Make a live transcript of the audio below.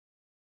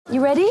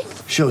You ready?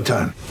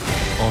 Showtime.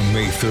 On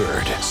May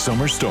 3rd,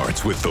 summer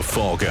starts with The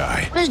Fall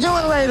Guy. Let's do it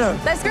later.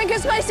 Let's drink a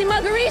spicy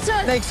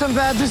margarita. Make some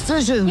bad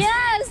decisions.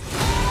 Yes!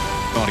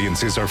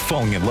 Audiences are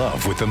falling in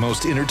love with the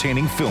most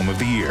entertaining film of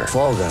the year.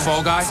 Fall Guy.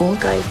 Fall Guy? Fall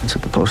Guy. That's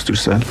what the poster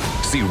said.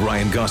 See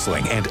Ryan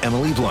Gosling and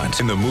Emily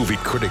Blunt in the movie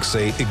critics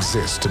say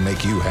exists to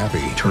make you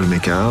happy. Trying to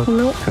make it out?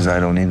 Nope. Because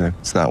I don't either.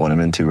 It's not what I'm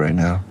into right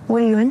now.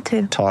 What are you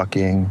into?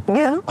 Talking.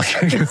 Yeah.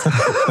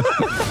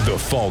 The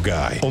Fall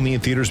Guy. Only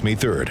in theaters May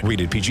 3rd.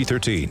 Rated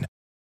PG-13.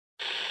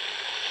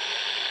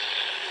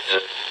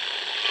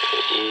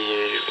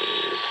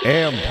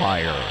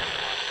 Empire.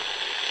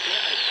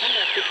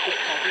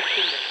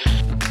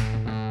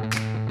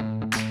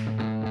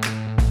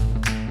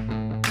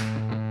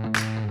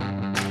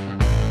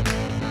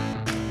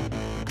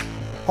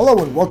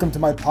 Hello and welcome to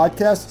my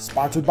podcast,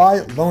 sponsored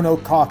by Lono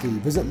Coffee.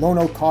 Visit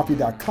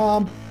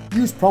lonocoffee.com.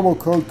 Use promo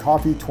code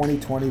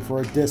COFFEE2020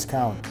 for a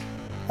discount.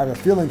 I have a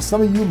feeling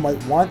some of you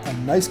might want a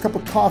nice cup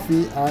of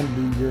coffee on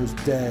New Year's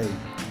Day.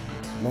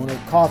 Lono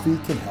Coffee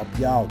can help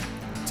you out.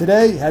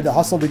 Today, had to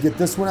hustle to get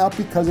this one out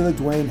because of the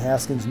Dwayne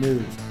Haskins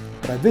news.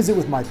 But I visit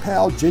with my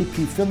pal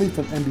JP Finley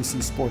from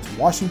NBC Sports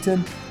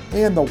Washington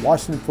and the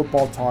Washington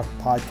Football Talk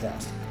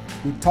podcast.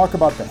 We talk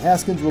about the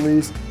Haskins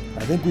release.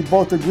 I think we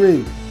both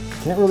agree.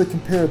 Can't really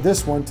compare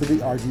this one to the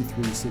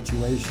RG3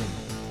 situation.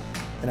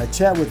 And I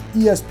chat with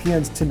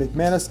ESPN's Tim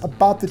McManus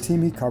about the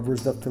team he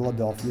covers, the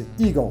Philadelphia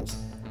Eagles.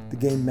 The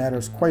game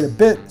matters quite a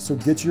bit, so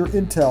get your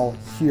intel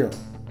here.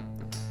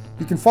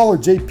 You can follow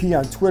JP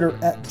on Twitter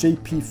at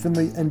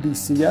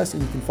JPFinleyNBCS,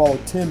 and you can follow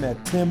Tim at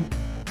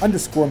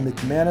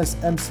Tim_McManus,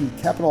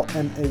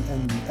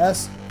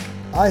 MC_MANUS.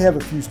 I have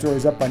a few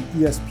stories up on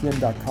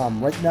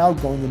ESPN.com right now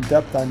going in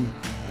depth on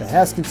the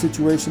Haskins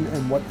situation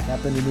and what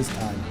happened in his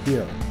time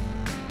here.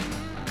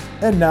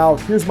 And now,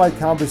 here's my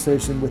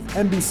conversation with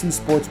NBC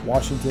Sports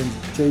Washington's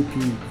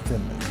JP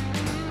Finley.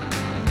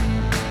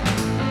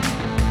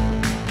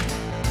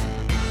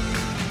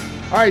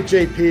 All right,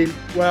 JP.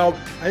 Well,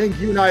 I think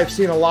you and I have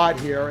seen a lot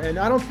here, and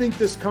I don't think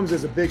this comes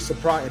as a big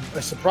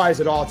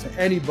surprise at all to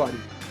anybody.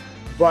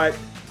 But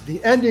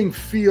the ending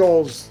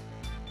feels,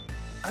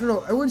 I don't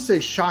know, I wouldn't say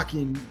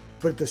shocking,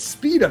 but the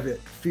speed of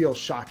it feels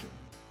shocking,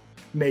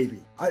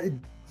 maybe.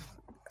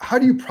 How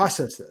do you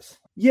process this?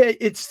 Yeah,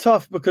 it's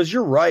tough because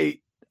you're right.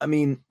 I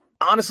mean,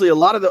 honestly, a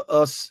lot of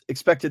us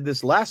expected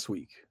this last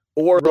week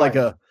or like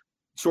a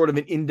sort of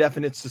an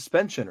indefinite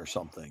suspension or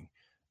something.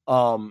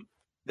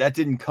 That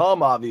didn't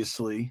come,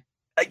 obviously.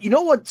 You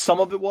know what some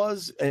of it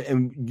was?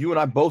 And you and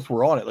I both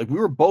were on it. Like, we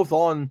were both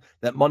on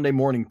that Monday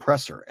morning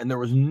presser, and there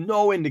was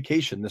no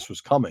indication this was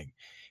coming.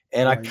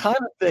 And I kind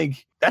of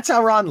think that's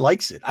how Ron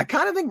likes it. I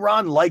kind of think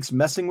Ron likes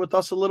messing with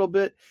us a little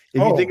bit.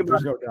 If you think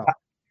about it,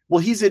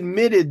 well, he's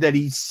admitted that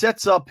he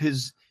sets up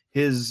his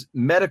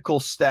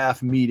medical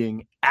staff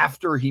meeting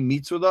after he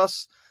meets with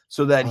us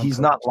so that he's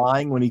not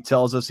lying when he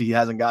tells us he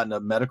hasn't gotten a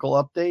medical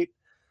update.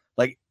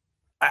 Like,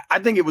 I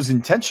think it was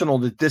intentional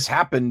that this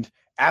happened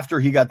after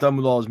he got done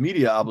with all his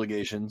media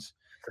obligations.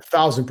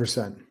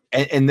 1,000%.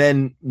 And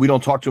then we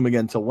don't talk to him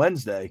again until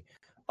Wednesday.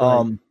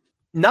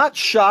 Not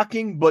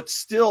shocking, but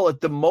still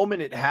at the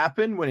moment it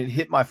happened, when it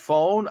hit my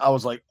phone, I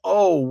was like,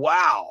 oh,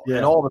 wow. Yeah.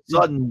 And all of a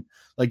sudden,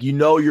 like,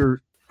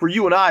 for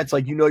you and I, it's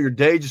like, your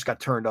day just got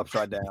turned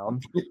upside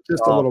down.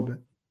 Just a little bit.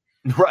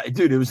 Right,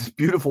 dude. It was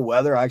beautiful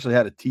weather. I actually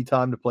had a tee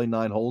time to play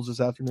 9 holes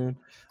this afternoon.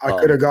 I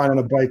could have gone on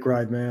a bike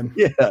ride, man.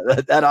 Yeah,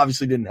 that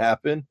obviously didn't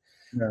happen.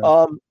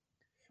 No.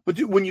 But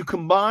dude, when you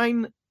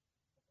combine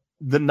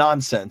the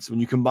nonsense, when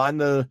you combine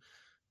the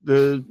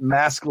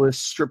maskless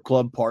strip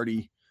club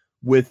party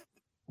with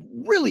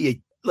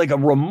really a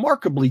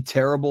remarkably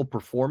terrible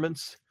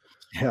performance,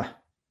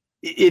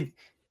 if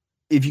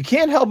you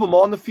can't help them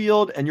on the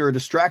field and you're a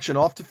distraction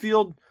off the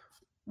field,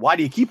 why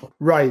do you keep them?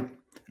 Right.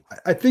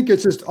 I think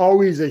it's just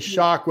always a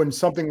shock when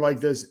something like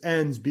this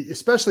ends,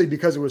 especially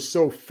because it was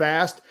so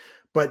fast.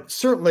 But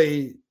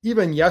certainly,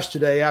 even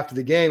yesterday after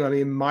the game, I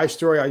mean, my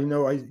story, you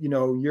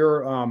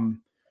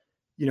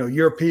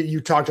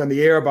talked on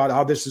the air about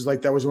how this is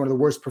that was one of the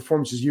worst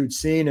performances you'd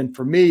seen. And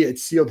for me, it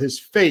sealed his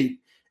fate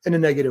in a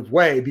negative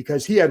way,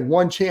 because he had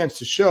one chance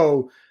to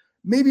show,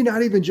 maybe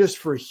not even just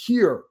for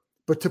here,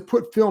 but to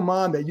put film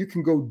on that you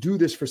can go do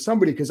this for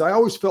somebody. Because I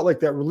always felt like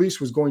that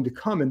release was going to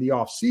come in the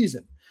off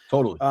season.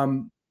 Totally.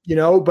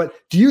 But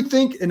do you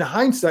think in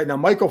hindsight, now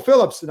Michael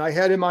Phillips, and I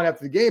had him on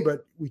after the game,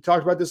 but we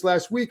talked about this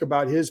last week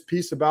about his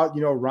piece about,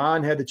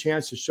 Ron had the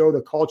chance to show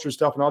the culture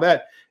stuff and all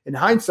that. In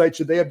hindsight,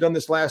 should they have done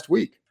this last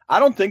week? I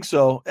don't think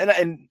so.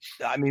 And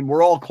I mean,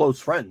 we're all close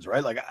friends,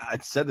 right? Like, I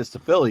said this to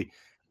Philly.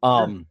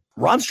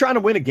 Ron's trying to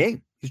win a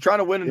game. He's trying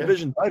to win a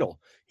division title.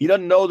 He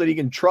doesn't know that he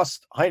can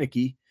trust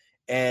Heinicke.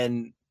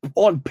 And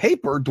on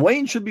paper,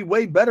 Dwayne should be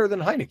way better than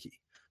Heinicke.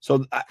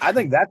 So I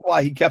think that's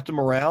why he kept him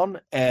around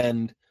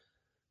and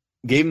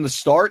gave him the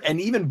start, and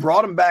even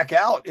brought him back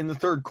out in the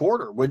third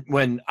quarter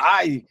when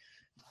I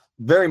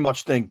very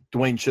much think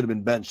Dwayne should have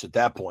been benched at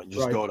that point.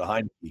 Just go to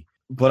Heinicke.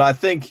 But I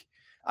think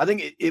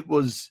it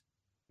was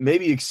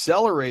maybe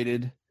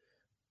accelerated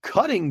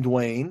cutting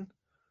Dwayne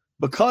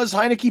because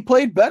Heinicke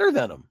played better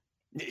than him.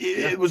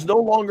 It was no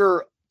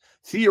longer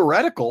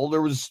theoretical.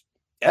 There was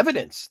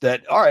evidence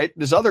that, all right,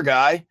 this other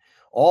guy,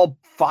 all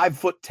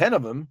 5'10"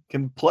 of him,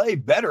 can play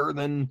better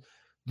than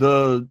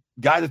the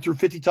guy that threw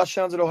 50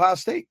 touchdowns at Ohio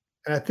State.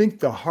 And I think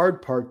the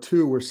hard part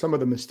too were some of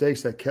the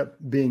mistakes that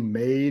kept being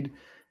made.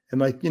 And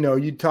like,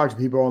 you talk to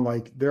people and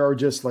like, there are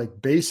just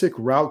like basic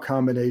route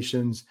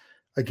combinations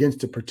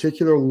against a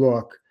particular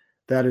look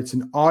that it's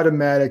an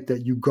automatic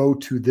that you go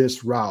to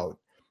this route.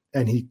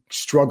 And he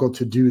struggled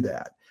to do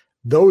that.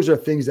 Those are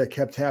things that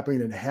kept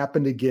happening and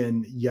happened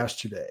again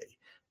yesterday.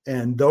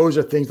 And those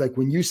are things like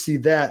when you see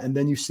that, and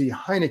then you see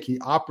Heinicke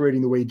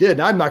operating the way he did.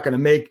 And nobody's going to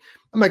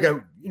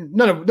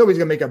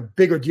make a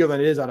bigger deal than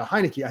it is out of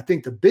Heinicke. I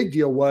think the big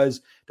deal was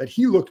that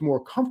he looked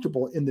more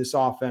comfortable in this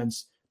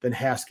offense than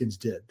Haskins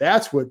did.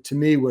 That's what to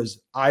me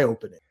was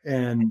eye-opening.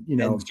 And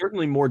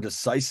certainly more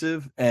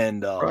decisive.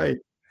 And right.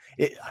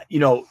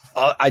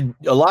 A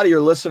lot of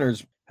your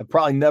listeners have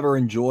probably never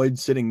enjoyed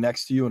sitting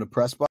next to you in a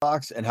press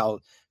box and how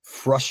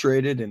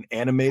frustrated and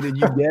animated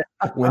you get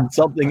when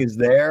something is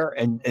there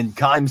and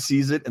Keim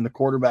sees it and the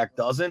quarterback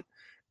doesn't.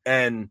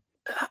 And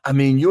I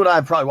mean, you and I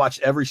have probably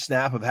watched every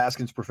snap of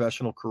Haskins'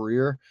 professional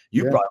career.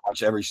 You've probably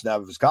watched every snap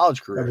of his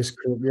college career.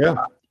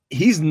 Yeah.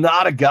 He's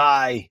not a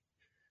guy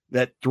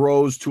that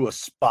throws to a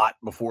spot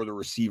before the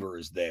receiver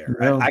is there.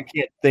 No. I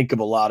can't think of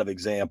a lot of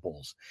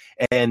examples.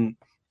 And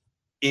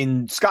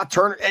in Scott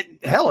Turner,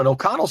 hell, in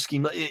O'Connell's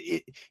scheme,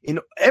 in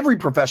every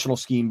professional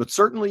scheme, but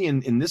certainly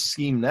in this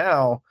scheme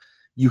now,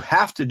 you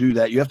have to do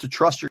that. You have to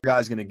trust your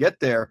guy's going to get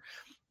there.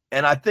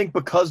 And I think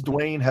because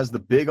Dwayne has the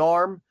big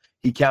arm,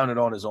 he counted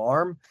on his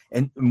arm.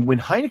 And when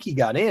Heinicke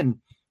got in,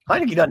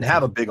 Heinicke doesn't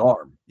have a big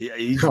arm.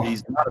 He's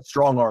not a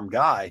strong arm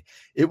guy.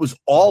 It was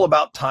all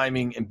about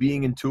timing and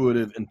being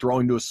intuitive and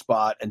throwing to a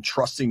spot and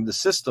trusting the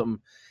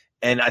system.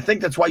 And I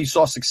think that's why you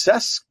saw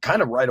success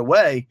kind of right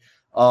away.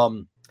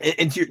 I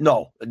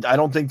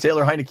don't think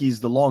Taylor Heinicke is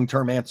the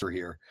long-term answer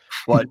here,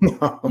 but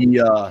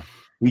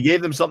we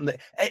gave them something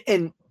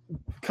and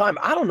Keim,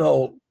 I don't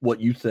know what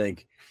you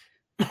think,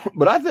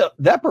 but I thought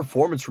that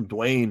performance from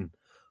Dwayne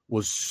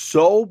was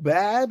so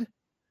bad.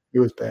 It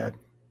was bad.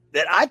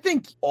 That I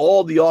think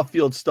all the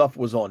off-field stuff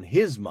was on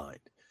his mind.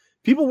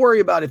 People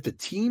worry about if the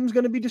team's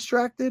going to be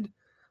distracted.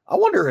 I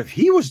wonder if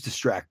he was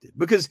distracted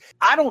because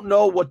I don't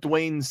know what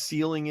Dwayne's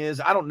ceiling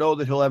is. I don't know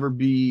that he'll ever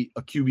be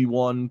a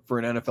QB1 for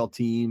an NFL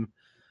team,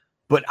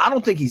 but I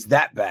don't think he's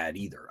that bad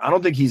either. I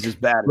don't think he's as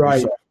bad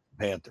as the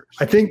Panthers.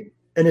 I think,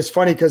 and it's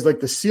funny because like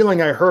the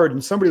ceiling I heard,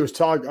 and I was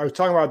talking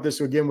about this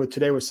again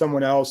today with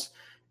someone else.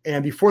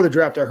 And before the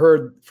draft, I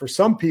heard for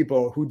some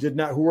people who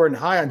weren't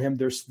high on him,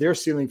 their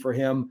ceiling for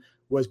him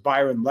was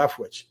Byron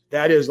Leftwich.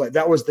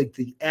 That was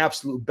the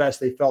absolute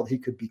best they felt he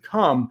could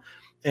become.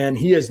 And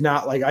he is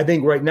not I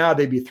think right now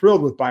they'd be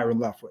thrilled with Byron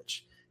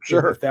Leftwich.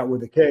 Sure. If that were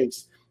the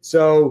case.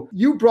 So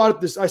you brought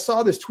up this, I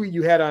saw this tweet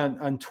you had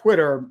on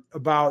Twitter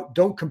about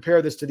don't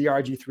compare this to the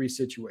RG3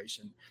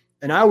 situation.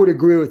 And I would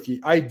agree with you.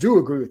 I do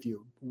agree with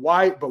you.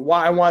 Why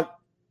I want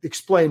to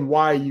explain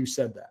why you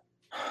said that.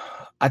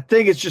 I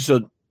think it's just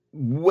a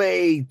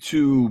way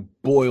too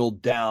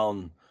boiled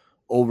down,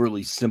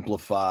 overly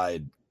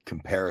simplified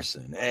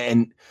comparison.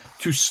 And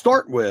to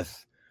start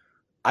with,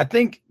 I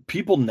think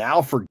people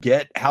now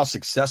forget how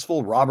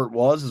successful Robert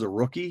was as a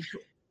rookie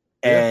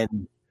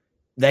and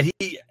that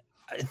he,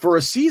 for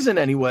a season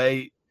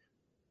anyway,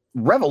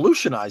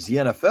 revolutionized the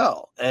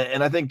NFL.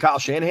 And I think Kyle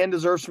Shanahan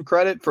deserves some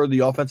credit for the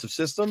offensive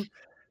system,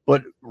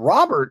 but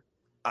Robert,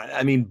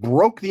 I mean,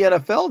 broke the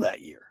NFL that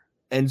year.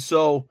 And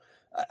so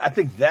I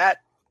think that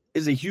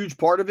is a huge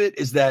part of it,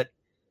 is that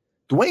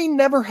Dwayne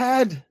never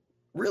had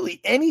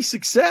really any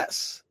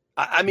success.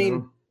 I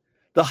mean,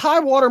 the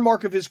high water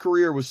mark of his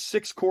career was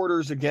 6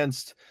 quarters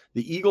against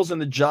the Eagles and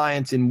the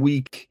Giants in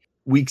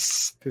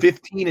weeks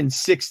 15 and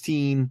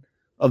 16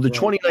 of the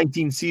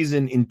 2019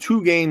 season. In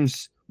 2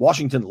 games,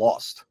 Washington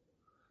lost.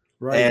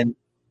 Right. And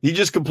he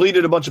just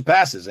completed a bunch of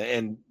passes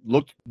and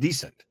looked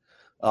decent.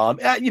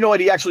 You know what?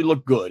 He actually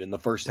looked good in the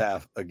first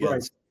half against.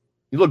 Right.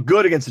 He looked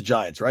good against the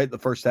Giants, right? The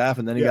first half,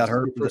 and then he got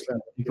hurt with an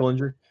ankle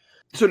injury.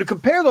 So to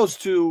compare those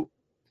two,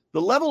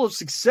 the level of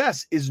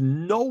success is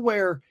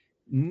nowhere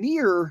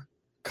near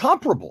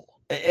comparable.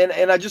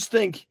 And I just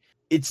think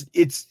it's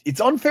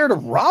unfair to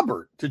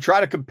Robert to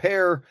try to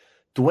compare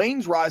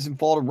Dwayne's rise and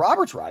fall to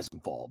Robert's rise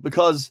and fall,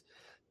 because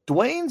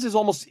Dwayne's is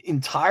almost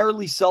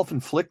entirely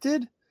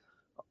self-inflicted,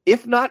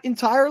 if not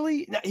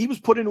entirely. Now, he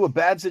was put into a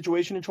bad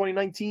situation in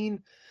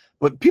 2019,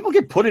 but people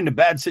get put into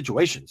bad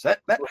situations.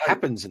 That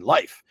happens in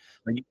life.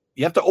 Like,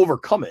 you have to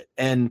overcome it.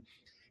 And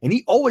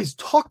he always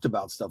talked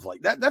about stuff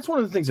like that. That's one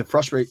of the things that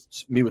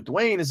frustrates me with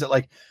Dwayne, is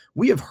that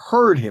we have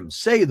heard him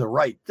say the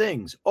right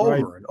things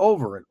over and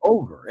over and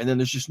over, and then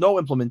there's just no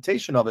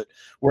implementation of it.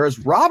 Whereas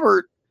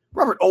Robert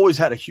always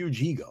had a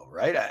huge ego,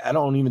 right? I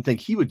don't even think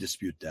he would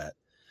dispute that.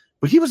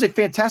 But he was a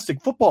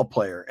fantastic football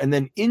player, and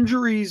then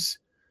injuries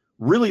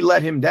really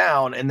let him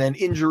down, and then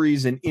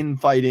injuries and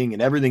infighting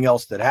and everything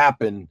else that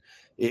happened,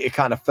 it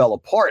kind of fell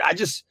apart. I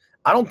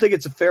don't think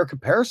it's a fair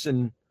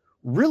comparison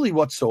really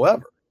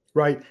whatsoever.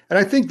 Right. And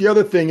I think the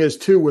other thing is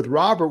too with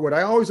Robert, what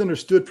I always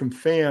understood from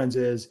fans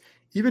is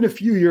even a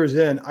few years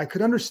in, I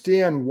could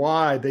understand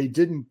why they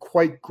didn't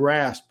quite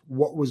grasp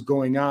what was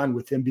going on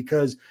with him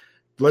because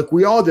like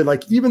we all did,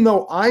 like even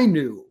though I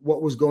knew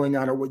what was going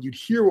on or what you'd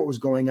hear what was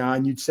going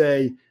on, you'd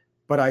say,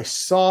 but I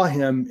saw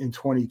him in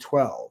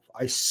 2012.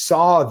 I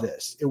saw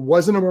this. It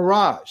wasn't a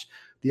mirage.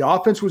 The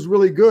offense was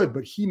really good,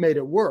 but he made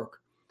it work.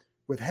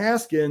 With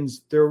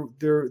Haskins, there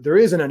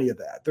isn't any of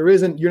that. There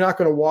isn't, you're not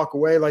going to walk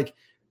away. Like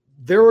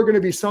there are going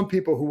to be some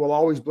people who will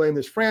always blame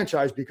this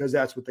franchise because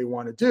that's what they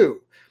want to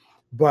do.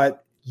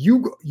 But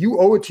you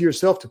owe it to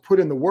yourself to put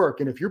in the work.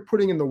 And if you're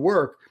putting in the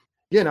work,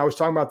 again, I was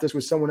talking about this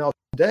with someone else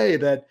today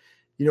that,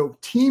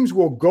 teams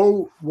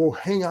will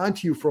hang on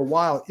to you for a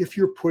while if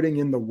you're putting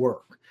in the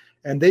work.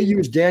 And they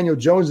use Daniel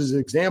Jones as an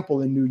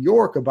example in New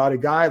York about a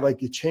guy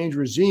like you change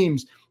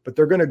regimes, but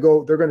they're going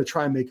to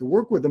try and make it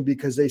work with him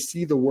because they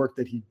see the work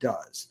that he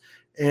does.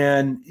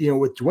 And,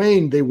 with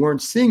Dwayne, they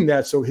weren't seeing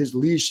that. So his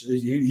leash,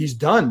 he's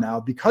done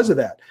now because of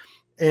that.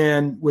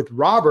 And with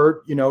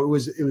Robert, it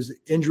was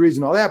injuries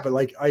and all that. But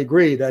like, I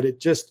agree that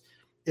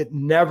it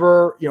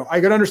never, I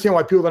can understand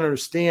why people don't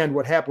understand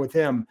what happened with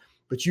him,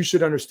 but you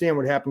should understand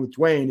what happened with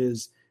Dwayne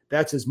is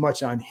that's as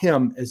much on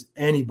him as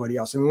anybody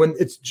else. I mean, when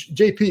it's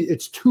JP,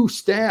 it's two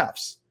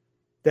staffs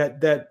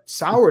that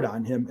soured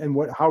on him and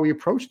how he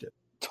approached it.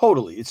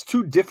 Totally. It's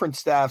two different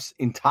staffs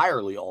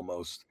entirely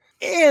almost.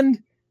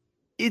 And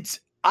it's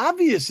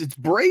obvious, it's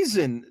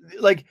brazen.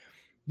 Like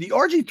the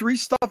RG3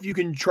 stuff, you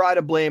can try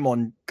to blame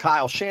on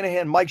Kyle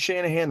Shanahan, Mike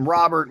Shanahan,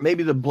 Robert.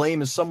 Maybe the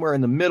blame is somewhere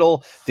in the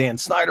middle. Dan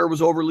Snyder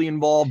was overly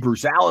involved.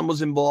 Bruce Allen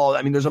was involved.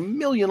 I mean, there's a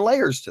million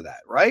layers to that,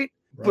 right?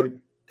 But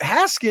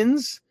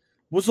Haskins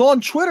was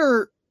on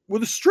Twitter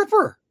with a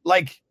stripper,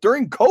 like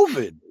during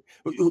COVID.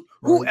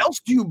 Who else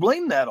do you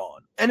blame that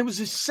on? And it was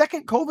his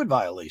second COVID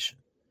violation.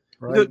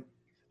 Right.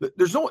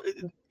 There's not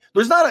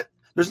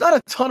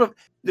a ton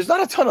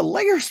of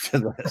layers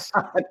to this.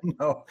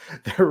 No,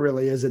 there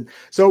really isn't.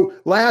 So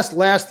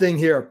last thing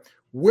here,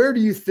 what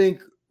do you think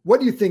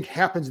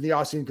happens in the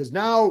offseason? Because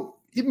now,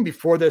 even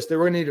before this, they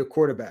were going to need a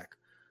quarterback.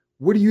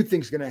 What do you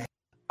think is going to happen?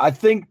 I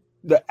think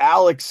the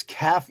Alex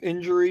calf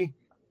injury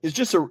is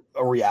just a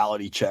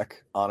reality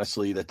check,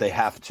 honestly, that they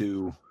have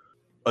to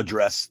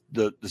address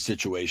the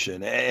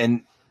situation.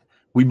 And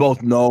we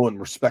both know and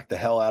respect the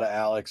hell out of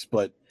Alex,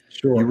 but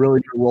sure, you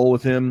really can roll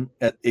with him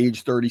at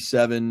age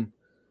 37.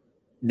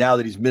 Now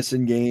that he's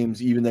missing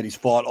games, even that he's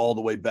fought all the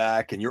way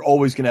back, and you're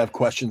always going to have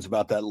questions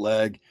about that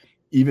leg,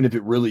 even if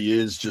it really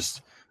is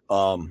just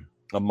a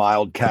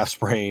mild calf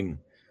sprain.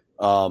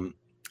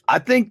 I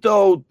think,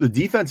 though, the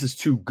defense is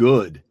too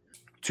good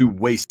to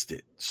waste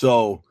it.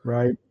 So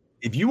right,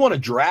 if you want to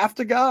draft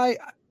a guy,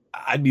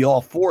 I'd be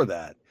all for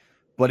that.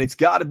 But it's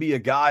got to be a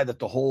guy that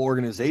the whole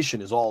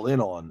organization is all in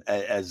on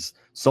as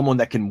someone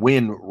that can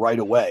win right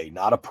away,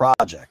 not a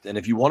project. And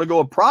if you want to go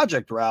a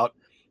project route,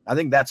 I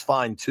think that's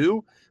fine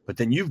too. But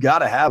then you've got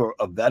to have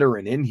a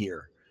veteran in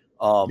here.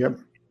 Yep.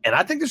 And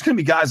I think there's going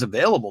to be guys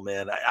available,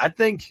 man. I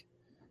think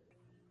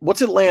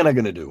what's Atlanta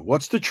going to do?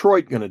 What's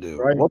Detroit going to do?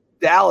 Right. What's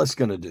Dallas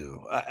going to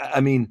do? I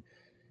mean,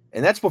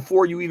 and that's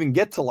before you even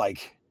get to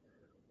like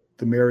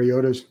the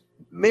Mariotas,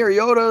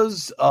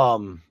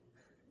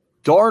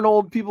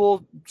 Darnold,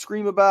 people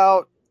scream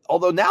about.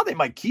 Although now they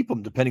might keep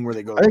him depending where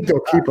they go. I think they'll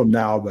keep him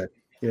now, but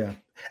yeah.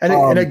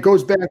 And it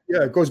goes back,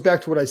 it goes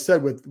back to what I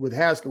said with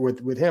Haskell,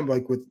 with him,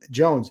 like with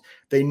Jones.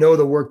 They know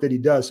the work that he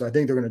does, so I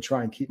think they're going to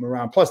try and keep him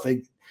around. Plus,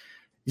 he's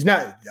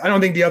not. I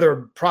don't think the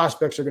other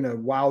prospects are going to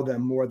wow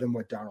them more than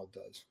what Darnold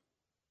does.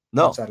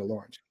 No, outside of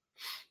Lawrence.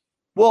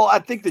 Well, I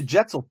think the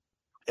Jets will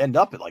end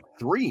up at like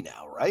 3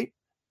 now, right?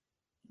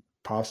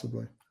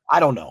 Possibly.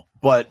 I don't know,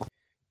 but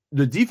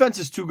the defense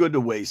is too good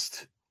to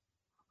waste.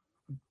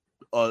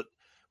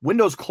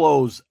 Windows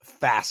close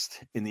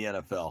fast in the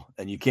NFL,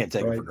 and you can't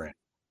take it for granted.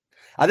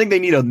 I think they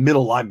need a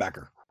middle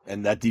linebacker,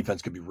 and that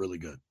defense could be really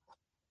good.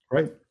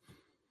 Right.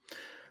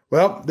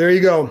 Well, there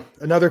you go.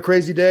 Another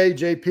crazy day.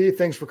 JP,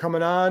 thanks for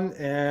coming on,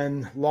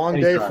 and long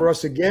day for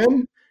us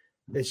again.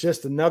 It's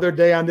just another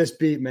day on this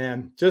beat,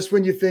 man. Just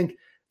when you think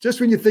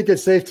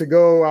it's safe to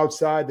go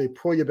outside, they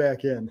pull you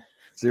back in.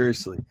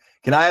 Seriously.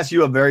 Can I ask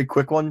you a very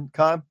quick one,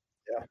 Kyle?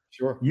 Yeah,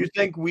 sure. You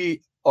think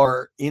we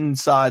are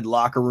inside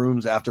locker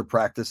rooms after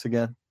practice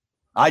again?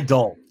 I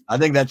don't. I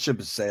think that ship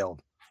has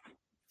sailed.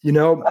 I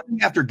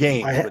think after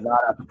games, but not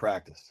after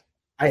practice.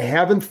 I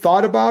haven't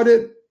thought about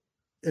it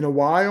in a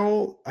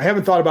while. I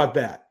haven't thought about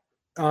that.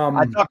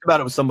 I talked about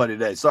it with somebody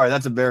today. Sorry,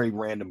 that's a very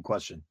random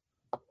question.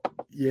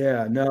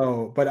 Yeah,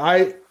 no, but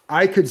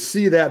I could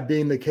see that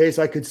being the case.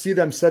 I could see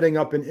them setting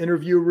up an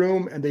interview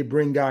room and they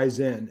bring guys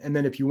in. And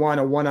then if you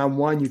want a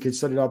one-on-one, you could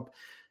set it up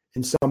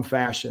in some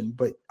fashion.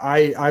 But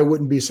I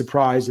wouldn't be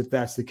surprised if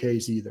that's the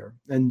case either.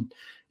 And,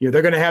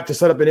 they're going to have to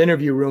set up an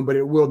interview room, but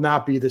it will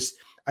not be this.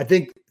 I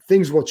think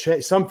things will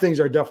change. Some things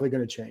are definitely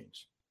going to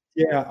change.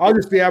 Yeah, I'll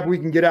just be happy we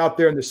can get out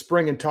there in the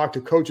spring and talk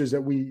to coaches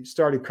that we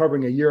started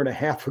covering a year and a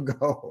half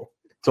ago.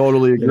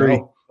 Totally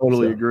agree.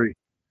 Agree.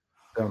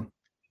 So,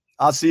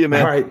 I'll see you,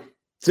 man. All right.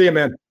 See you,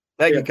 man.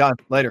 Thank you, Con.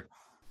 Later.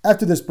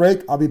 After this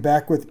break, I'll be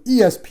back with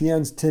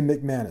ESPN's Tim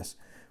McManus.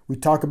 We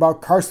talk about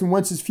Carson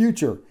Wentz's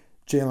future,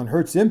 Jalen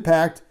Hurts'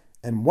 impact,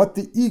 and what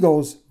the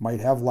Eagles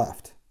might have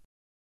left.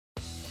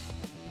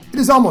 It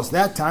is almost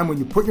that time when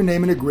you put your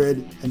name in a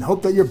grid and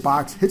hope that your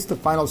box hits the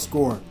final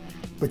score.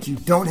 But you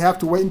don't have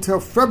to wait until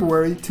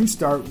February to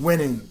start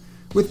winning.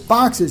 With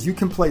Boxes, you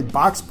can play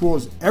box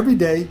pools every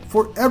day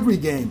for every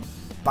game.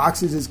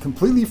 Boxes is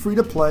completely free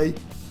to play,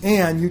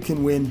 and you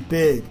can win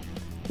big.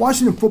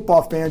 Washington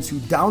football fans who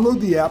download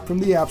the app from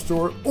the App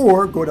Store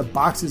or go to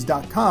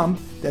boxes.com,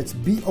 that's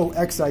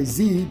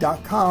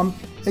BOXIZ.com,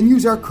 and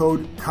use our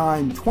code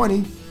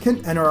KIND20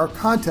 can enter our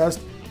contest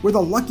where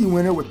the lucky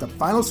winner with the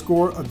final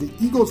score of the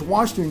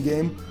Eagles-Washington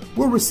game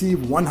will receive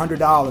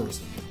 $100.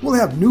 We'll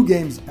have new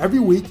games every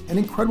week and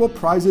incredible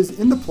prizes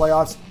in the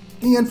playoffs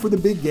and for the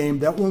big game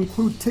that will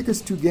include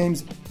tickets to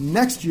games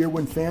next year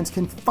when fans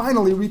can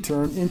finally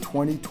return in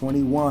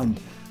 2021.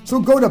 So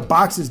go to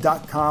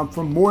boxes.com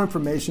for more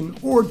information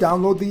or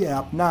download the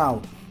app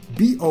now.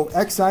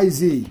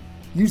 BOXIZ.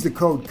 Use the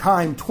code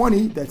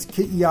KIND20, that's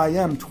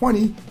KEIM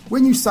 20,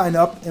 when you sign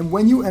up and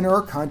when you enter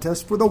our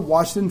contest for the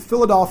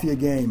Washington-Philadelphia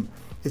game.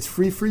 It's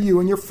free for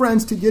you and your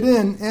friends to get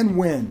in and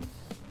win.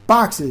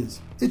 Boxes.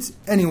 It's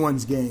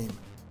anyone's game.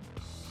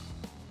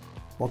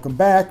 Welcome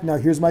back. Now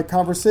here's my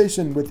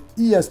conversation with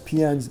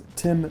ESPN's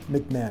Tim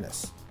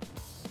McManus.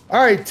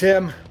 All right,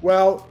 Tim.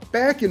 Well,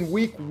 back in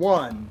week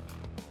 1,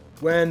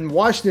 when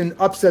Washington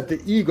upset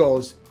the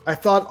Eagles, I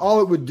thought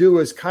all it would do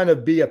is kind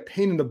of be a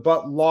pain in the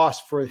butt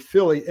loss for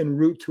Philly en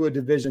route to a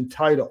division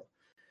title.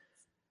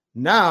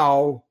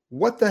 Now,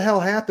 what the hell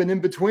happened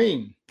in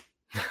between?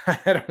 I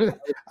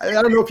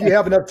don't know if you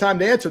have enough time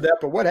to answer that,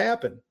 but what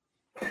happened?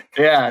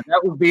 Yeah,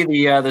 that would be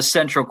the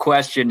central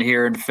question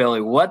here in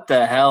Philly. What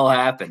the hell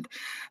happened?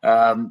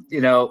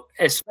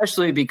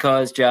 Especially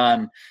because,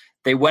 John,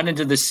 they went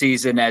into the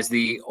season as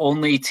the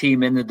only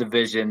team in the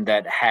division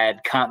that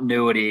had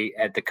continuity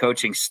at the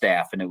coaching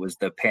staff, and it was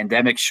the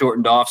pandemic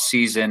shortened off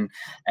season.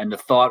 And the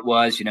thought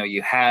was,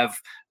 you have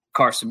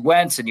Carson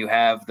Wentz and you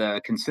have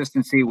the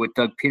consistency with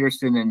Doug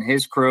Peterson and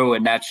his crew,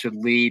 and that should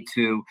lead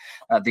to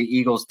the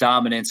Eagles'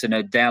 dominance in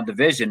a down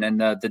division. And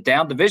the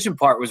down division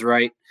part was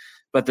right,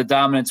 but the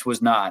dominance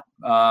was not.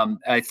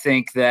 I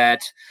think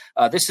that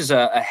this is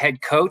a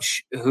head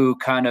coach who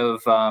kind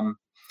of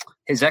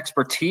his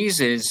expertise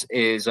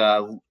is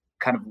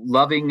kind of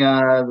loving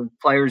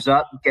players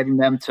up, getting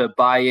them to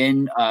buy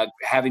in,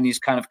 having these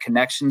kind of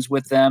connections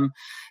with them.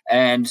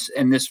 And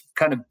in this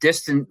kind of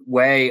distant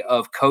way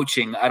of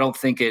coaching, I don't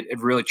think it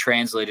really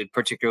translated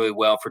particularly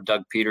well for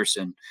Doug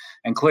Peterson.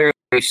 And clearly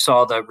we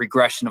saw the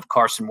regression of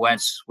Carson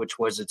Wentz, which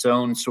was its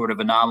own sort of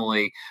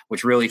anomaly,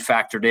 which really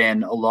factored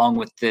in along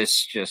with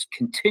this just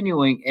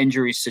continuing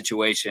injury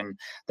situation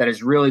that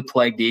has really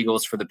plagued the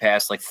Eagles for the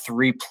past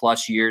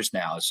 3+ years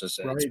now. It's just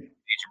it's a major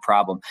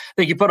problem. I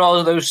think you put all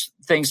of those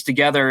things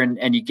together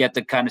and you get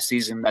the kind of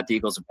season that the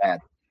Eagles have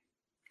had.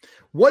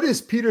 What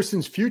is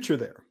Peterson's future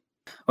there?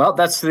 Well,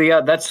 that's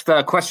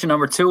the question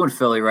number 2 in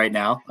Philly right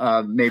now,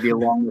 maybe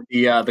along with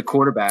the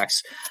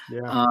quarterbacks.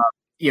 Yeah.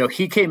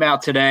 He came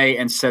out today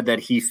and said that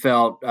he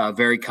felt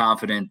very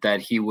confident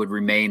that he would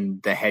remain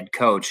the head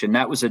coach. And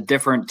that was a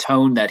different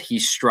tone that he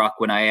struck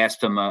when I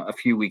asked him a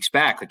few weeks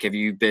back, have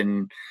you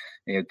been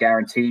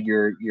guaranteed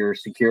your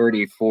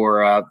security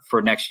for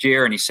next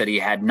year? And he said he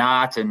had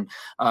not. And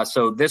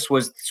so this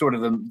was sort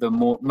of the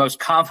most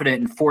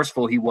confident and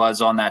forceful he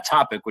was on that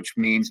topic, which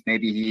means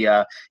maybe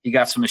he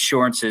got some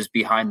assurances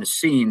behind the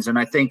scenes. And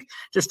I think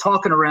just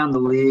talking around the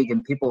league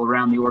and people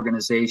around the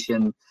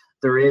organization,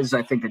 there is,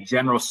 I think, a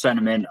general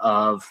sentiment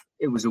of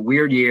it was a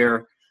weird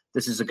year.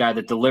 This is a guy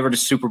that delivered a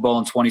Super Bowl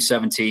in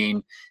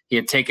 2017. He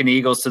had taken the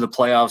Eagles to the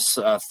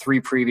playoffs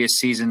 3 previous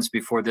seasons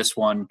before this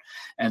one.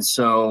 And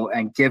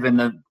given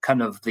the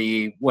kind of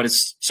what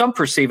is some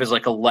perceive as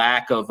like a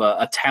lack of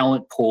a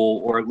talent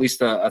pool, or at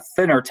least a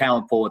thinner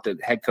talent pool at the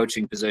head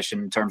coaching position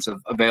in terms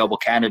of available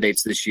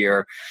candidates this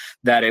year,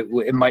 that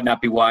it might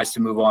not be wise to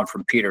move on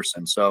from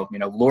Peterson. So,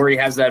 Lurie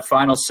has that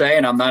final say,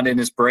 and I'm not in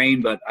his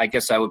brain, but I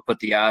guess I would put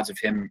the odds of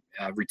him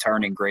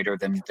returning greater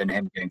than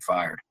him getting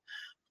fired.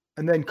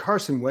 And then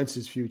Carson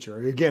Wentz's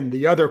future. Again,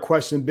 the other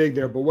question big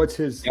there, but what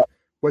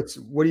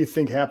do you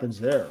think happens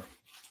there?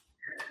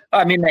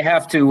 I mean, they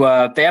have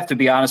to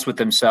be honest with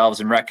themselves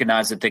and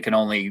recognize that they can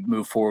only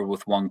move forward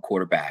with one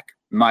quarterback,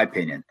 in my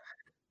opinion,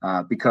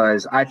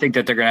 because I think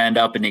that they're going to end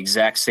up in the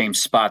exact same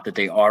spot that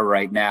they are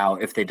right now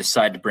if they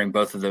decide to bring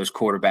both of those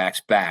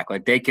quarterbacks back.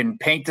 They can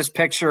paint this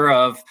picture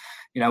of,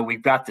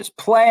 we've got this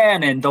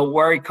plan and don't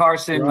worry,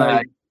 Carson,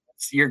 right.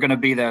 You're going to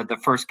be the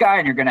first guy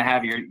and you're going to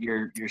have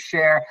your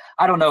share.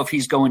 I don't know if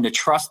he's going to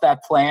trust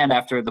that plan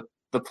after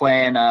the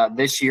plan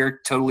this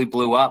year totally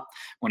blew up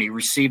when he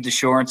received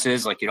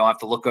assurances you don't have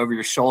to look over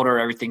your shoulder,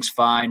 everything's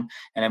fine.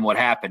 And then what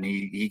happened?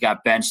 He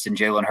got benched, and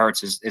Jalen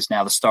Hurts is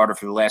now the starter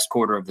for the last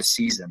quarter of the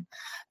season.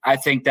 I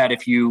think that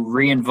if you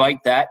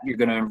reinvite that, you're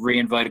going to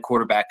reinvite a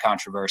quarterback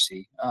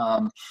controversy.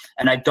 And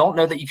I don't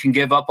know that you can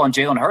give up on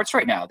Jalen Hurts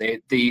right now.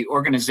 The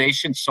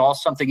organization saw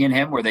something in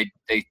him where they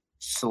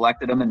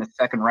selected him in the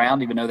second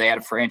round, even though they had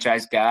a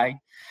franchise guy.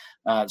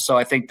 So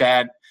I think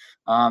that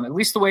at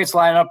least the way it's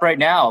lining up right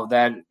now,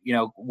 that,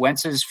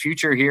 Wentz's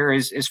future here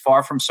is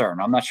far from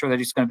certain. I'm not sure that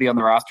he's going to be on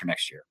the roster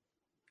next year.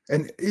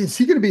 And is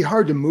he going to be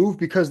hard to move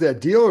because of that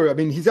deal? Or, I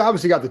mean, he's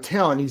obviously got the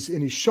talent.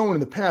 He's shown in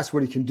the past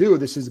what he can do.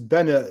 This has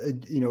been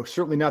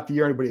certainly not the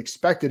year anybody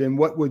expected, and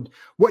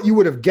what you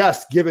would have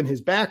guessed given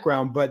his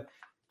background. But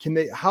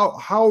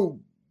how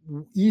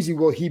easy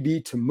will he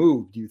be to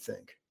move, do you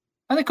think?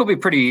 I think it'll be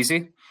pretty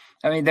easy.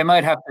 I mean, they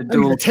might have to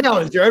do the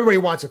talent is there. Everybody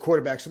wants a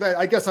quarterback. So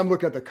I guess I'm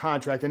looking at the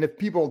contract, and if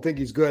people think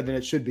he's good, then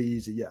it should be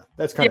easy. Yeah,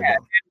 that's kind of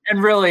dumb.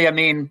 And really, I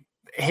mean,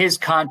 his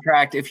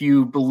contract, if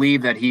you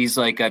believe that he's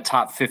like a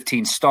top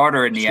 15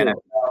 starter in the NFL,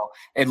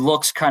 it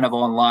looks kind of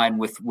on line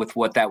with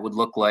what that would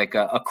look like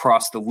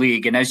across the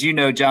league. And as you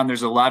know, John,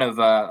 there's a lot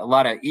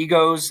of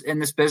egos in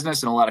this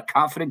business and a lot of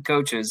confident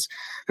coaches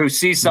who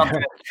see something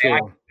and say, I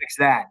can fix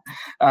that.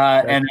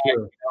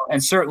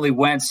 And certainly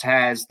Wentz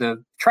has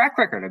the track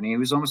record. I mean, he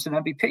was almost an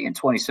MVP in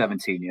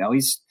 2017.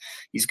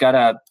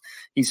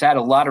 He's had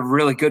a lot of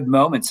really good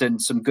moments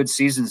and some good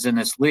seasons in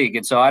this league.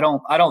 And so I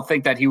don't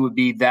think that he would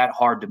be that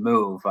hard to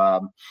move.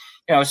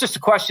 It's just a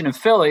question of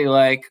Philly,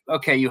 like,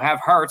 okay, you have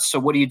Hurts, so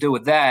what do you do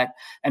with that?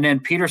 And then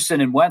Peterson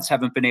and Wentz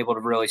haven't been able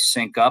to really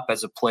sync up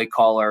as a play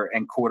caller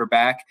and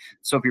quarterback.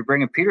 So if you're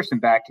bringing Peterson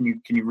back, can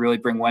you really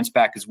bring Wentz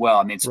back as well?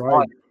 I mean, it's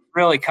a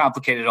really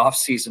complicated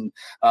offseason,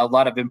 a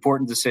lot of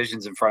important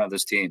decisions in front of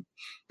this team.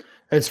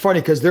 It's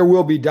funny because there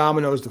will be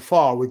dominoes to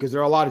fall, because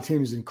there are a lot of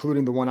teams,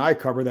 including the one I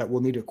cover, that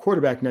will need a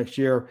quarterback next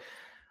year.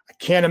 I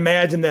can't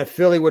imagine that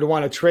Philly would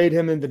want to trade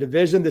him in the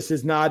division. This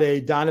is not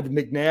a Donovan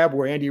McNabb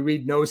where Andy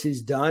Reid knows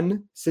he's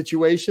done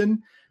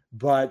situation,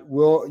 but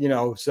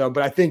but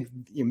I think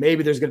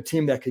maybe there's a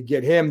team that could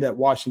get him, that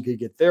Washington could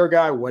get their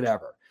guy,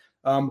 whatever.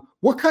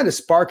 What kind of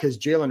spark has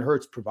Jalen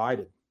Hurts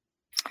provided?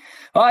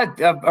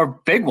 A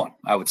big one,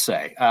 I would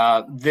say.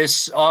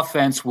 This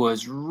offense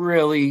was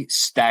really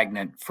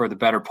stagnant for the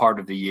better part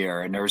of the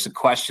year. And there was a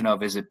question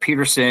of, is it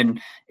Peterson?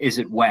 Is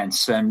it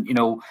Wentz? And,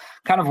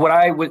 kind of what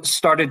I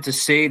started to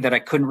see that I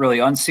couldn't really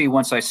unsee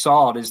once I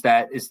saw it is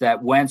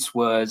that Wentz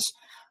was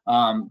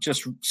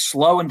just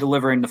slow in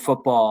delivering the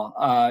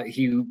football.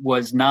 He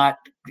was not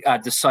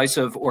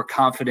decisive or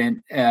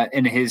confident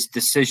in his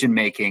decision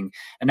making,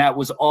 and that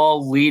was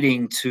all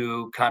leading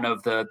to kind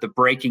of the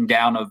breaking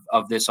down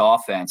of this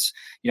offense.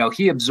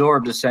 He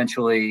absorbed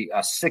essentially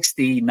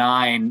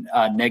 69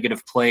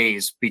 negative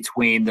plays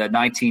between the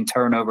 19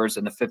 turnovers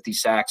and the 50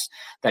 sacks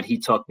that he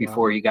took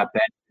before he got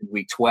benched in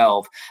week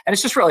 12, and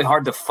it's just really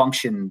hard to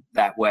function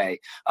that way.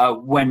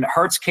 When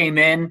Hurts came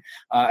in,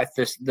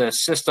 the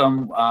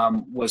system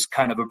was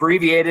kind of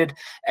abbreviated,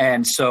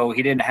 and so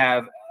he didn't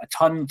have a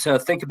ton to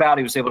think about.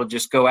 He was able to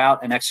just go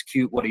out and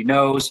execute what he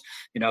knows.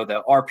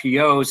 The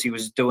RPOs, he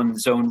was doing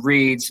zone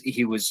reads.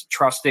 He was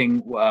trusting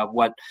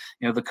what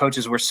the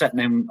coaches were setting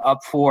him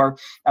up for,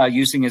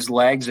 using his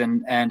legs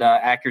and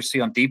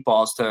accuracy on deep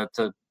balls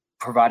to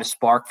provide a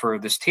spark for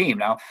this team.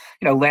 Now,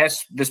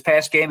 this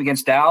past game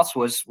against Dallas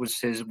was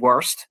his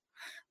worst.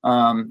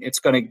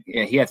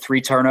 He had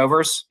 3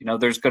 turnovers.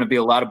 There's going to be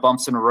a lot of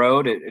bumps in the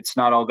road. It's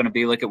not all going to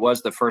be like it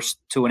was the first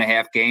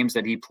 2.5 games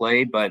that he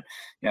played, but,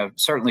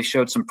 certainly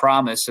showed some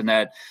promise, and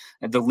that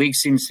the league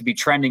seems to be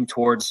trending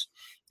towards,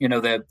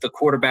 the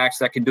quarterbacks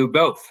that can do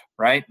both,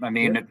 right? I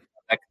mean,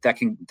 that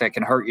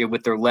can hurt you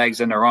with their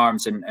legs and their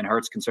arms, and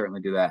Hurts can certainly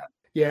do that.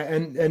 Yeah,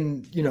 and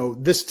and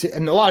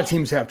a lot of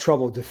teams have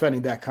trouble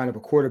defending that kind of a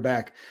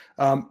quarterback.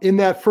 In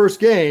that first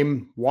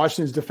game,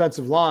 Washington's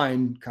defensive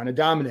line kind of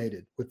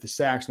dominated with the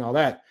sacks and all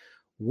that.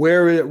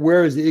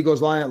 Where is the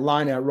Eagles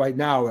line at right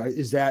now?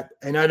 Is that,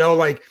 and I know,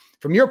 like,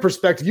 from your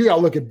perspective, you got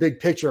to look at big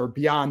picture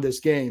beyond this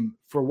game.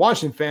 For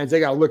Washington fans, they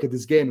got to look at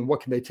this game and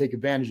what can they take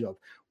advantage of.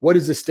 What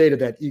is the state of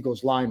that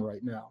Eagles line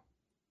right now?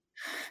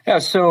 Yeah,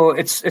 so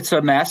it's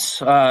a mess,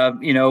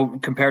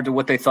 compared to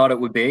what they thought it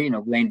would be.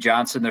 Lane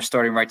Johnson, their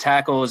starting right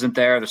tackle, isn't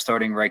there. Their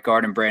starting right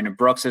guard and Brandon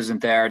Brooks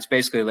isn't there. It's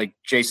basically like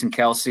Jason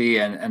Kelsey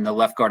and the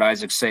left guard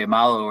Isaac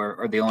Seumalo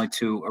are the only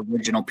 2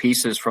 original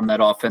pieces from that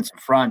offensive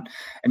front.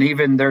 And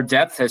even their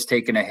depth has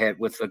taken a hit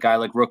with a guy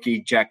like rookie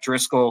Jack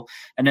Driscoll.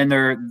 And then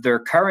their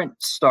current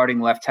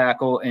starting left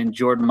tackle in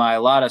Jordan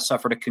Mailata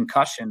suffered a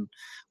concussion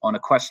on a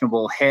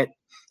questionable hit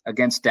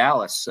against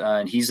Dallas,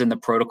 and he's in the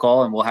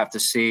protocol, and we'll have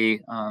to see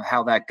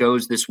how that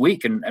goes this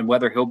week and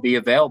whether he'll be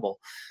available.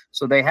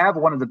 So they have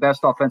one of the best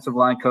offensive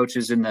line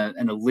coaches in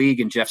the league,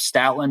 in Jeff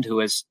Stoutland, who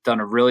has done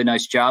a really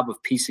nice job of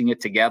piecing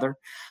it together,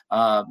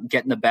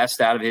 getting the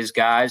best out of his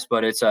guys.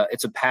 But it's a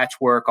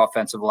patchwork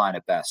offensive line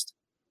at best.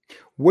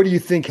 What do you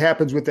think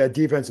happens with that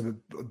defense? A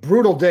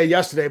brutal day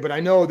yesterday, but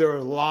I know there are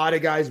a lot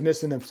of guys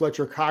missing, and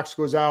Fletcher Cox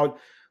goes out.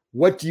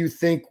 What do you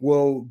think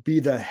will be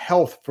the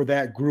health for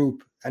that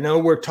group? I know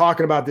we're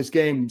talking about this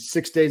game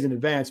 6 days in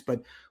advance,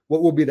 but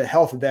what will be the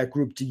health of that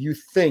group, do you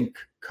think,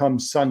 come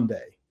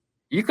Sunday?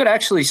 You could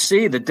actually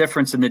see the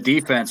difference in the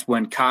defense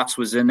when Cox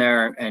was in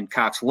there and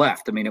Cox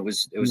left. I mean, it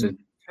was a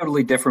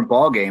totally different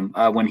ball game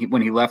when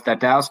he left that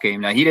Dallas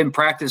game. Now, he didn't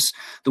practice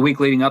the week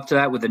leading up to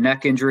that with a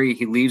neck injury.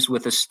 He leaves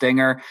with a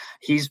stinger.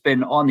 He's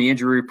been on the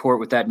injury report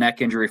with that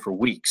neck injury for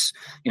weeks.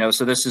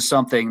 So this is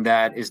something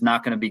that is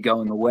not going to be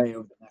going away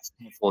over the next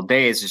handful of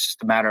days. It's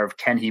just a matter of,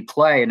 can he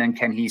play, and then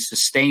can he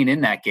sustain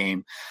in that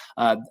game?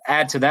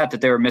 Add to that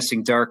they were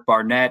missing Derek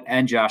Barnett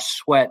and Josh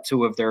Sweat,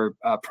 two of their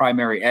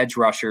primary edge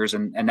rushers,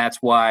 and that's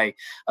why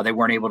they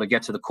weren't able to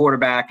get to the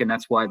quarterback, and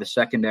that's why the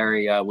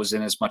secondary was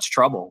in as much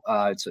trouble.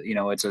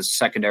 It's a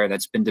secondary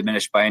that's been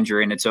diminished by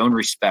injury in its own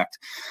respect.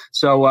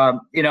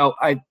 So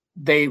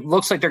they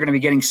looks like they're going to be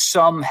getting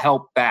some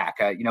help back.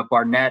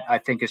 Barnett, I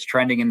think, is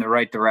trending in the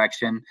right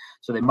direction,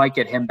 so they might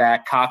get him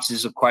back. Cox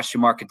is a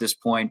question mark at this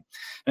point,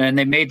 and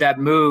they made that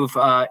move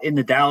in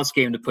the Dallas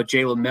game to put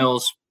Jalen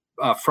Mills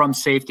from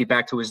safety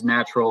back to his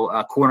natural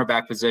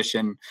cornerback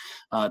position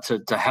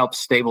to help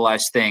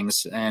stabilize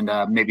things, and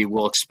maybe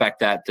we'll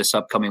expect that this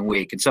upcoming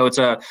week. And so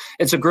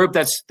it's a group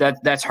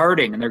that's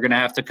hurting, and they're going to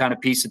have to kind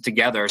of piece it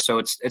together. So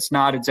it's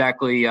not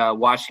exactly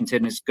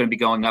Washington is going to be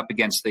going up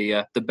against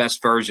the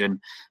best version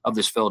of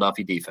this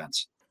Philadelphia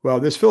defense. Well,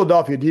 this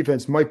Philadelphia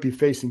defense might be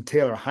facing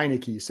Taylor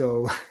Heineke,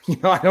 so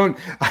I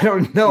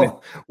don't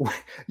know.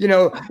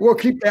 We'll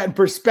keep that in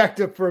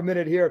perspective for a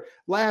minute here.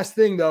 Last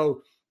thing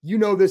though.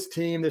 This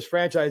team, this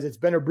franchise, it's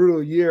been a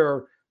brutal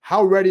year.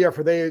 How ready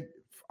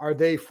are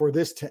they for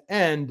this to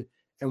end?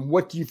 And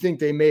what do you think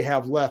they may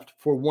have left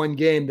for one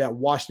game that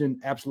Washington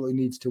absolutely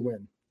needs to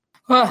win?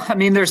 Well, I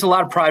mean, there's a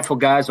lot of prideful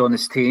guys on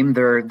this team.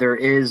 There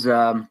is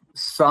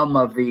some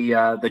of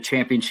the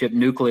championship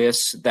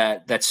nucleus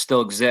that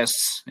still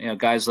exists.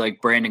 Guys like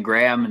Brandon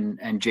Graham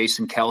and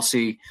Jason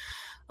Kelsey,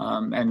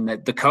 and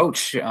the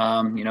coach,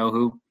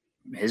 who.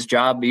 His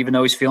job, even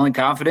though he's feeling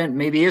confident,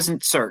 maybe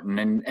isn't certain,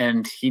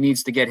 and he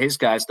needs to get his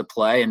guys to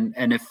play.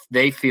 And if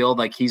they feel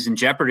like he's in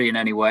jeopardy in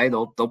any way,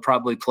 they'll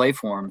probably play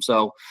for him.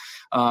 So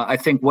I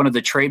think one of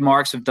the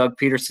trademarks of Doug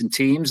Peterson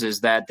teams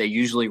is that they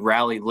usually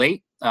rally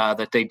late,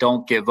 that they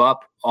don't give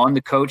up on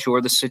the coach or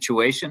the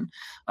situation,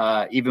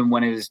 even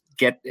when it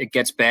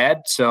gets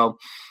bad. So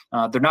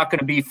they're not going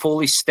to be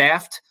fully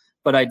staffed,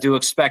 but I do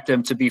expect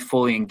them to be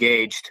fully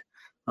engaged.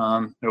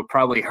 It'll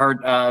probably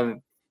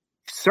hurt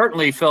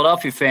certainly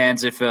Philadelphia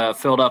fans if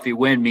Philadelphia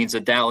win means a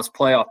Dallas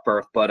playoff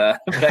berth, but I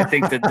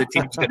think that the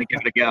team's going to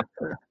give it a go.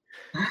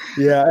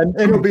 Yeah, and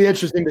it'll be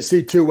interesting to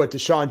see too what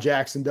Deshaun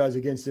Jackson does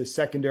against his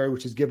secondary,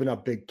 which has given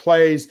up big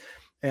plays,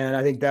 and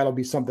I think that'll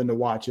be something to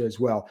watch as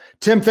well.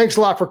 Tim, thanks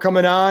a lot for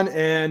coming on,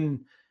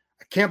 and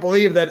I can't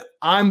believe that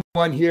I'm the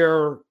one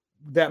here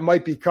that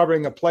might be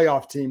covering a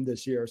playoff team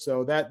this year,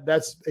 so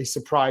that's a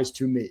surprise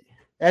to me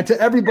and to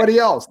everybody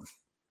else.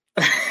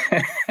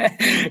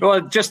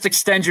 Well, just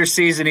extend your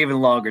season even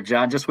longer,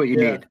 John. Just what you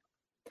need.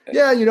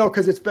 Yeah,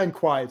 because it's been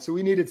quiet, so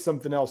we needed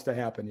something else to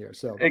happen here.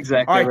 So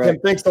exactly. All right, Tim,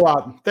 thanks a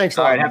lot. Thanks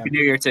a lot. All right, Happy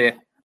New Year to you.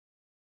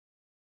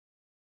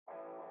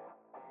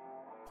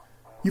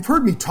 You've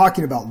heard me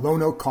talking about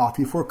Lone Oak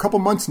Coffee for a couple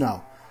months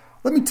now.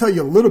 Let me tell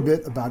you a little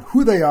bit about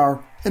who they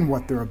are and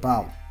what they're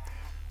about.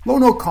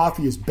 Lone Oak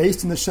Coffee is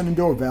based in the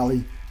Shenandoah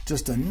Valley,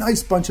 just a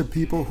nice bunch of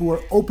people who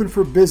are open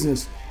for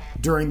business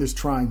during this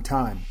trying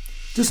time.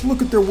 Just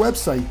look at their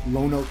website,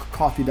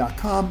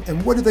 loneoakcoffee.com,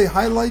 and what do they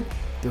highlight?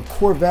 Their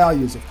core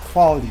values of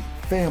quality,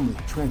 family,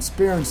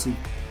 transparency.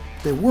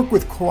 They work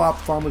with co-op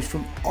farmers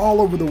from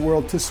all over the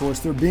world to source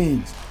their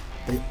beans.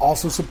 They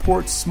also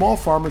support small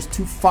farmers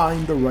to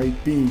find the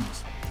right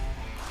beans.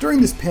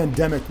 During this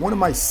pandemic, one of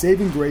my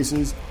saving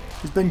graces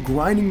has been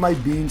grinding my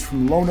beans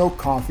from Lone Oak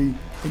Coffee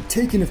and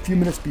taking a few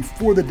minutes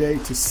before the day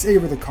to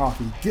savor the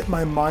coffee, get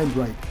my mind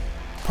right.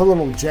 Put a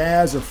little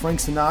jazz or Frank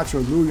Sinatra or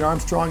Louis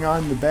Armstrong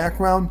on in the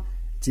background.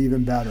 It's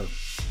even better.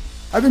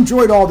 I've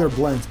enjoyed all their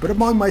blends, but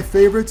among my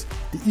favorites,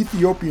 the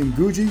Ethiopian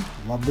Guji,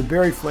 love the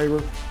berry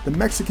flavor, the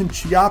Mexican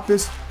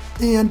Chiapas,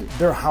 and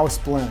their house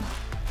blend.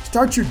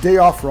 Start your day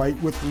off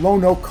right with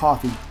Lone Oak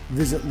Coffee.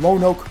 Visit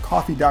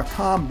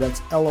loneoakcoffee.com, that's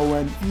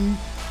LONEOAK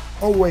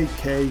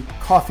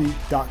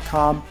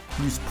coffee.com.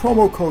 Use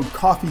promo code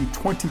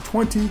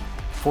COFFEE2020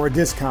 for a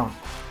discount.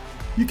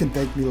 You can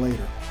thank me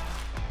later.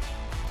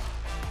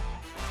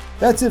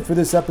 That's it for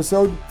this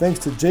episode. Thanks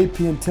to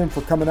JP and Tim for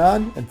coming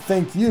on, and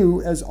thank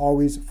you, as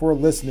always, for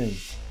listening.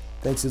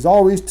 Thanks, as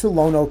always, to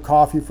Lone Oak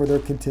Coffee for their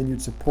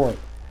continued support.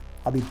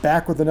 I'll be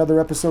back with another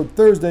episode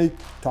Thursday,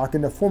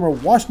 talking to former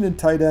Washington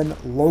tight end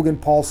Logan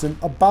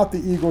Paulsen about the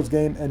Eagles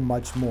game and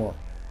much more.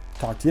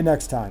 Talk to you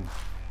next time.